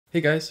Hey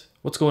guys,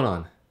 what's going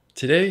on?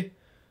 Today,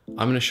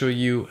 I'm going to show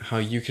you how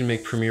you can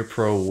make Premiere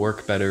Pro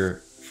work better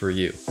for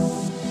you.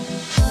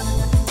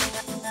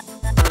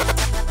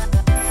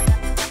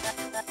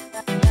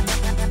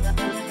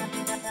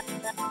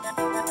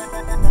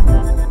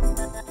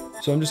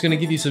 So I'm just going to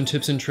give you some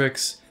tips and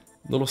tricks,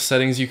 little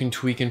settings you can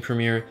tweak in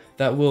Premiere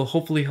that will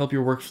hopefully help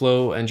your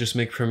workflow and just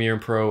make Premiere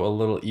Pro a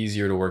little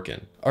easier to work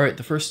in. All right,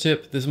 the first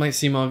tip, this might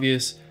seem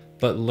obvious,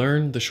 but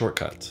learn the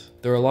shortcuts.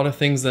 There are a lot of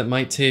things that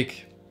might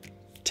take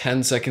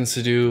 10 seconds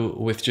to do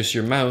with just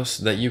your mouse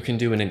that you can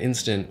do in an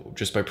instant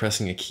just by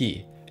pressing a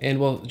key. And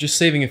while just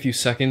saving a few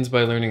seconds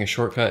by learning a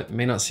shortcut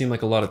may not seem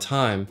like a lot of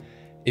time,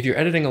 if you're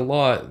editing a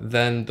lot,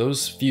 then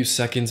those few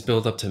seconds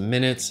build up to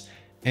minutes,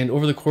 and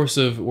over the course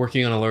of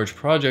working on a large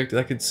project,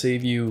 that could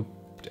save you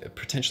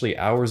potentially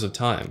hours of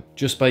time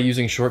just by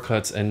using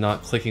shortcuts and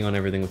not clicking on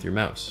everything with your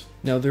mouse.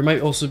 Now, there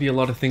might also be a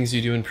lot of things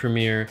you do in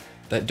Premiere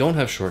that don't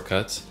have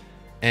shortcuts,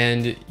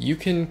 and you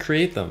can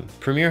create them.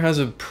 Premiere has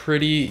a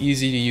pretty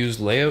easy to use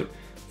layout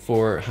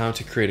for how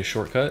to create a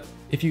shortcut.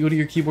 If you go to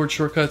your keyboard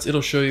shortcuts,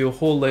 it'll show you a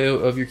whole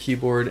layout of your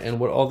keyboard and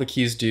what all the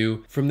keys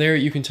do. From there,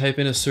 you can type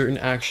in a certain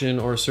action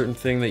or a certain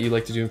thing that you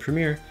like to do in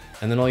Premiere,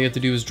 and then all you have to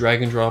do is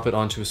drag and drop it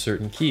onto a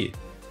certain key.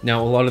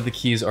 Now, a lot of the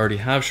keys already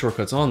have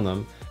shortcuts on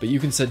them, but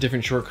you can set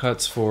different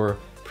shortcuts for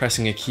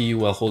pressing a key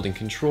while holding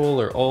Control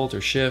or Alt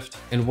or Shift,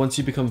 and once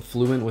you become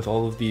fluent with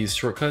all of these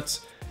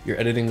shortcuts, your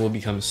editing will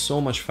become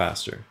so much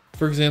faster.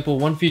 For example,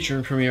 one feature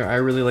in Premiere I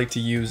really like to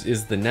use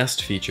is the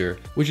nest feature,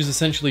 which is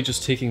essentially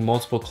just taking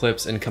multiple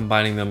clips and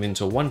combining them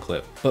into one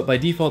clip. But by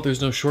default,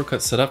 there's no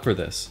shortcut set up for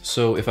this.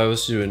 So if I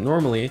was to do it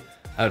normally,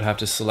 I would have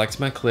to select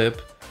my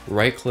clip,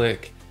 right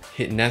click,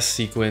 hit nest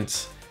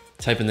sequence,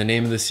 type in the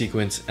name of the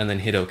sequence, and then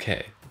hit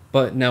OK.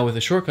 But now with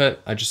a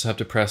shortcut, I just have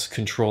to press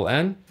Control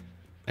N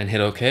and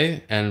hit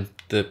OK, and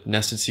the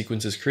nested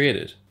sequence is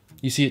created.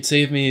 You see, it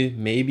saved me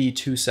maybe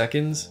 2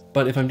 seconds,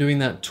 but if I'm doing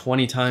that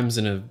 20 times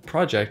in a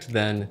project,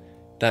 then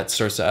that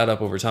starts to add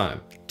up over time.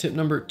 Tip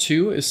number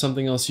 2 is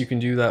something else you can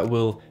do that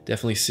will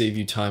definitely save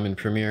you time in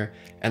Premiere,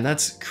 and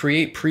that's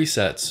create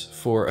presets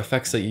for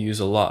effects that you use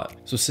a lot.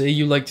 So say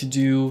you like to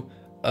do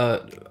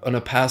an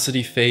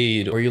opacity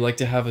fade, or you like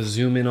to have a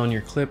zoom in on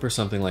your clip or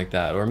something like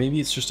that, or maybe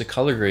it's just a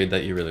color grade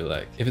that you really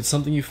like. If it's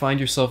something you find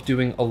yourself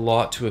doing a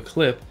lot to a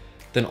clip,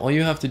 then all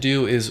you have to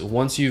do is,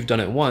 once you've done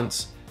it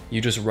once, you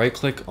just right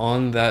click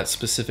on that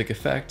specific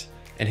effect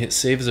and hit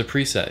save as a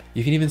preset.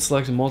 You can even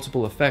select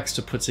multiple effects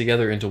to put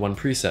together into one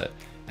preset.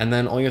 And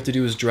then all you have to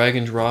do is drag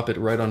and drop it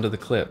right onto the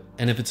clip.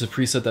 And if it's a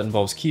preset that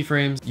involves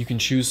keyframes, you can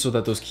choose so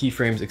that those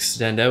keyframes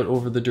extend out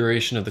over the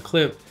duration of the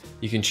clip.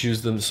 You can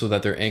choose them so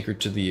that they're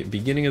anchored to the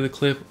beginning of the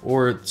clip,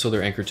 or so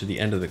they're anchored to the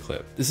end of the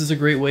clip. This is a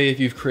great way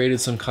if you've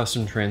created some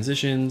custom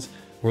transitions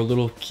or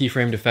little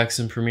keyframed effects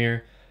in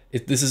Premiere.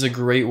 This is a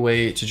great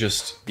way to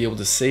just be able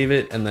to save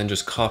it and then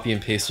just copy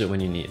and paste it when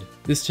you need.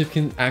 This tip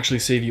can actually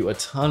save you a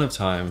ton of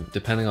time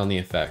depending on the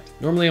effect.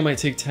 Normally it might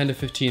take 10 to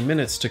 15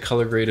 minutes to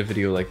color grade a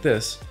video like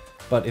this,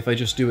 but if I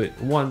just do it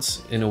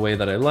once in a way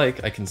that I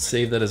like, I can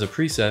save that as a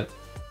preset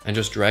and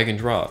just drag and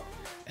drop.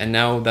 And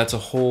now that's a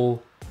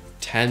whole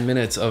 10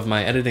 minutes of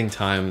my editing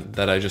time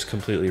that I just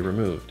completely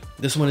removed.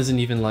 This one isn't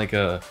even like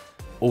a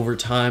over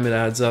time it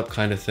adds up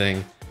kind of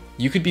thing.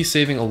 You could be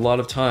saving a lot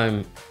of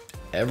time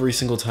every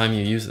single time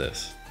you use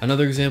this.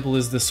 Another example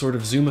is this sort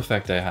of zoom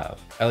effect I have.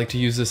 I like to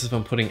use this if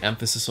I'm putting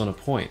emphasis on a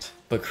point,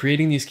 but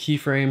creating these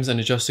keyframes and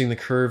adjusting the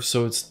curve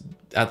so it's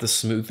at the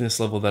smoothness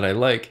level that I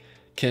like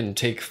can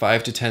take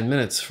 5 to 10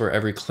 minutes for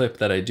every clip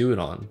that I do it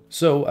on.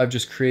 So I've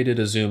just created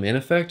a zoom in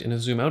effect and a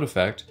zoom out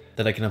effect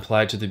that I can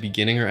apply to the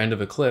beginning or end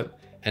of a clip,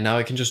 and now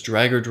I can just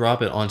drag or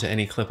drop it onto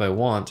any clip I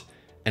want,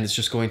 and it's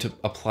just going to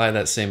apply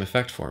that same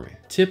effect for me.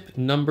 Tip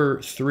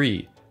number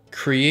 3,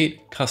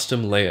 create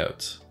custom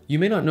layouts. You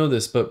may not know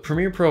this, but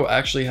Premiere Pro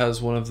actually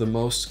has one of the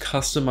most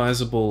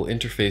customizable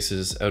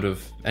interfaces out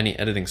of any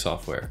editing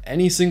software.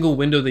 Any single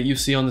window that you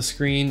see on the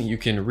screen, you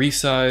can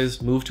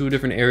resize, move to a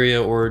different area,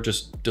 or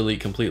just delete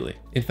completely.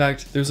 In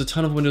fact, there's a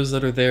ton of windows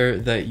that are there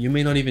that you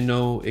may not even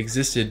know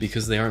existed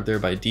because they aren't there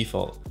by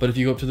default. But if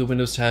you go up to the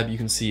Windows tab, you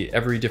can see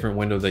every different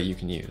window that you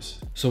can use.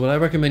 So what I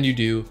recommend you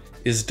do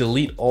is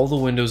delete all the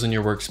windows in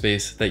your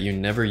workspace that you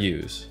never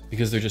use,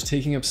 because they're just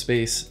taking up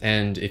space,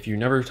 and if you're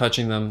never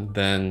touching them,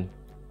 then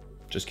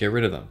just get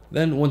rid of them.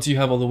 Then once you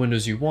have all the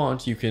windows you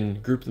want, you can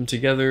group them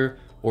together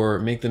or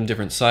make them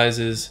different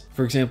sizes.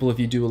 For example, if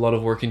you do a lot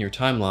of work in your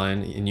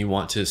timeline and you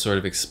want to sort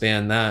of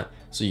expand that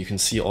so you can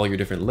see all your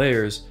different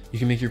layers, you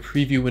can make your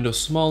preview window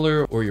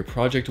smaller or your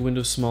project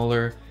window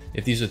smaller.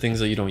 If these are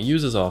things that you don't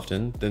use as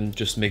often, then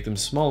just make them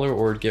smaller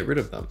or get rid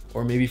of them.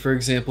 Or maybe, for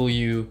example,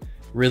 you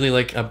really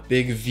like a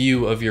big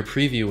view of your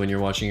preview when you're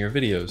watching your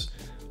videos.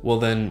 Well,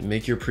 then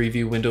make your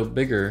preview window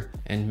bigger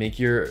and make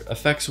your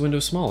effects window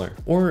smaller.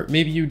 Or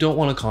maybe you don't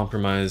want to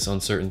compromise on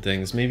certain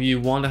things. Maybe you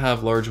want to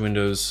have large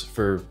windows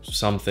for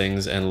some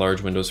things and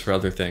large windows for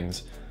other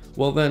things.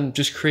 Well, then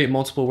just create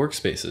multiple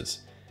workspaces.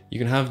 You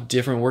can have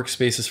different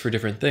workspaces for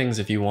different things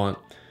if you want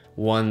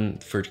one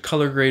for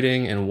color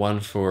grading and one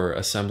for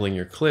assembling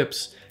your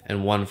clips,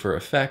 and one for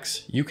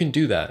effects, you can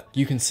do that.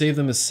 You can save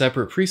them as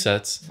separate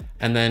presets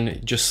and then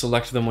just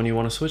select them when you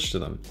want to switch to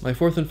them. My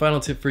fourth and final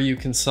tip for you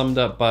can summed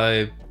up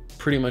by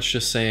pretty much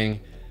just saying,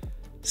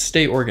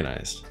 stay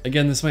organized.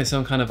 Again, this might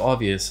sound kind of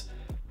obvious,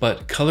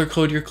 but color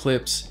code your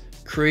clips,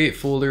 create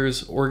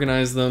folders,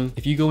 organize them.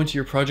 If you go into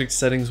your project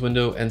settings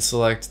window and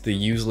select the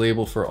use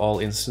label for all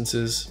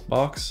instances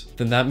box,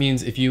 then that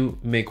means if you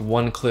make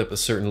one clip a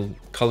certain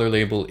color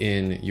label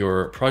in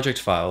your project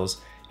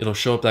files, it'll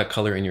show up that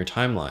color in your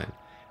timeline.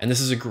 And this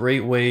is a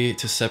great way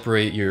to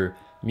separate your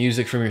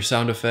music from your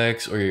sound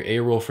effects or your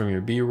A-roll from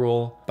your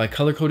B-roll. By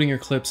color coding your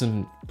clips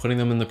and putting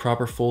them in the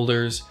proper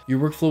folders, your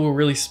workflow will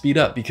really speed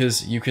up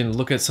because you can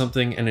look at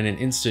something and in an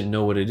instant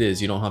know what it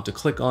is. You don't have to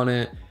click on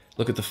it,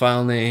 look at the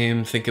file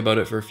name, think about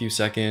it for a few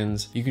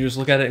seconds. You can just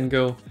look at it and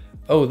go,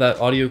 oh, that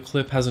audio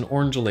clip has an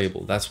orange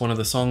label. That's one of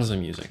the songs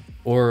I'm using.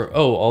 Or,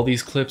 oh, all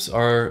these clips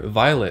are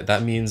violet.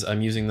 That means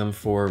I'm using them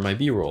for my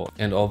B-roll.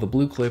 And all the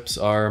blue clips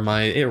are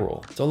my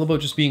A-roll. It's all about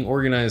just being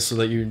organized so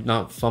that you're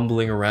not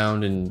fumbling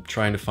around and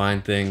trying to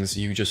find things.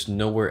 You just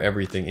know where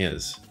everything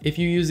is. If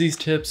you use these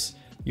tips,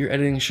 your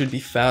editing should be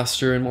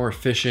faster and more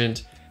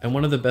efficient. And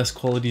one of the best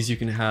qualities you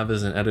can have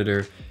as an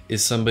editor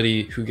is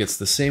somebody who gets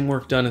the same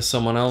work done as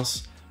someone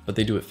else, but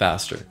they do it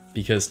faster.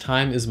 Because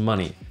time is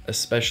money,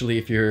 especially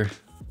if you're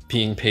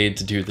being paid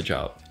to do the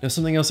job. Now,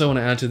 something else I want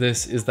to add to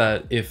this is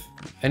that if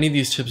any of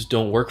these tips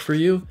don't work for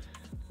you,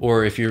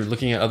 or if you're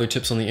looking at other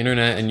tips on the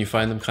internet and you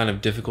find them kind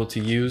of difficult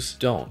to use,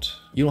 don't.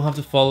 You don't have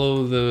to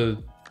follow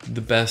the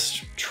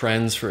best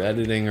trends for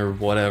editing or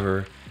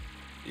whatever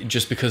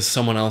just because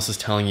someone else is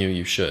telling you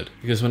you should.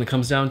 Because when it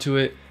comes down to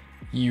it,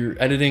 your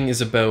editing is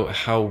about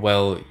how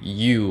well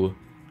you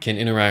can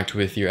interact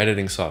with your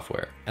editing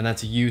software. And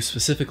that's you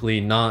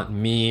specifically, not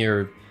me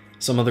or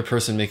some other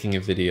person making a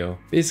video.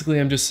 Basically,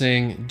 I'm just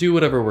saying, do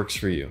whatever works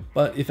for you.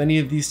 But if any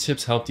of these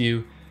tips helped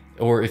you,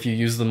 or if you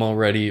use them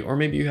already, or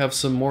maybe you have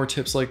some more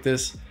tips like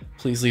this,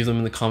 please leave them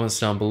in the comments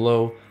down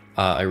below.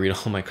 I read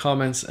all my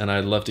comments and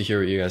I'd love to hear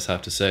what you guys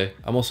have to say.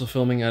 I'm also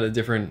filming at a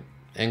different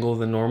angle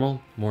than normal,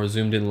 more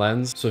zoomed in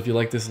lens. So if you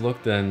like this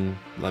look, then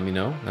let me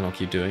know and I'll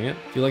keep doing it.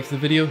 If you liked the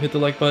video, hit the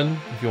like button.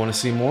 If you want to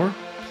see more,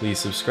 please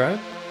subscribe.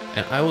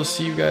 And I will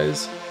see you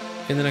guys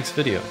in the next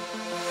video.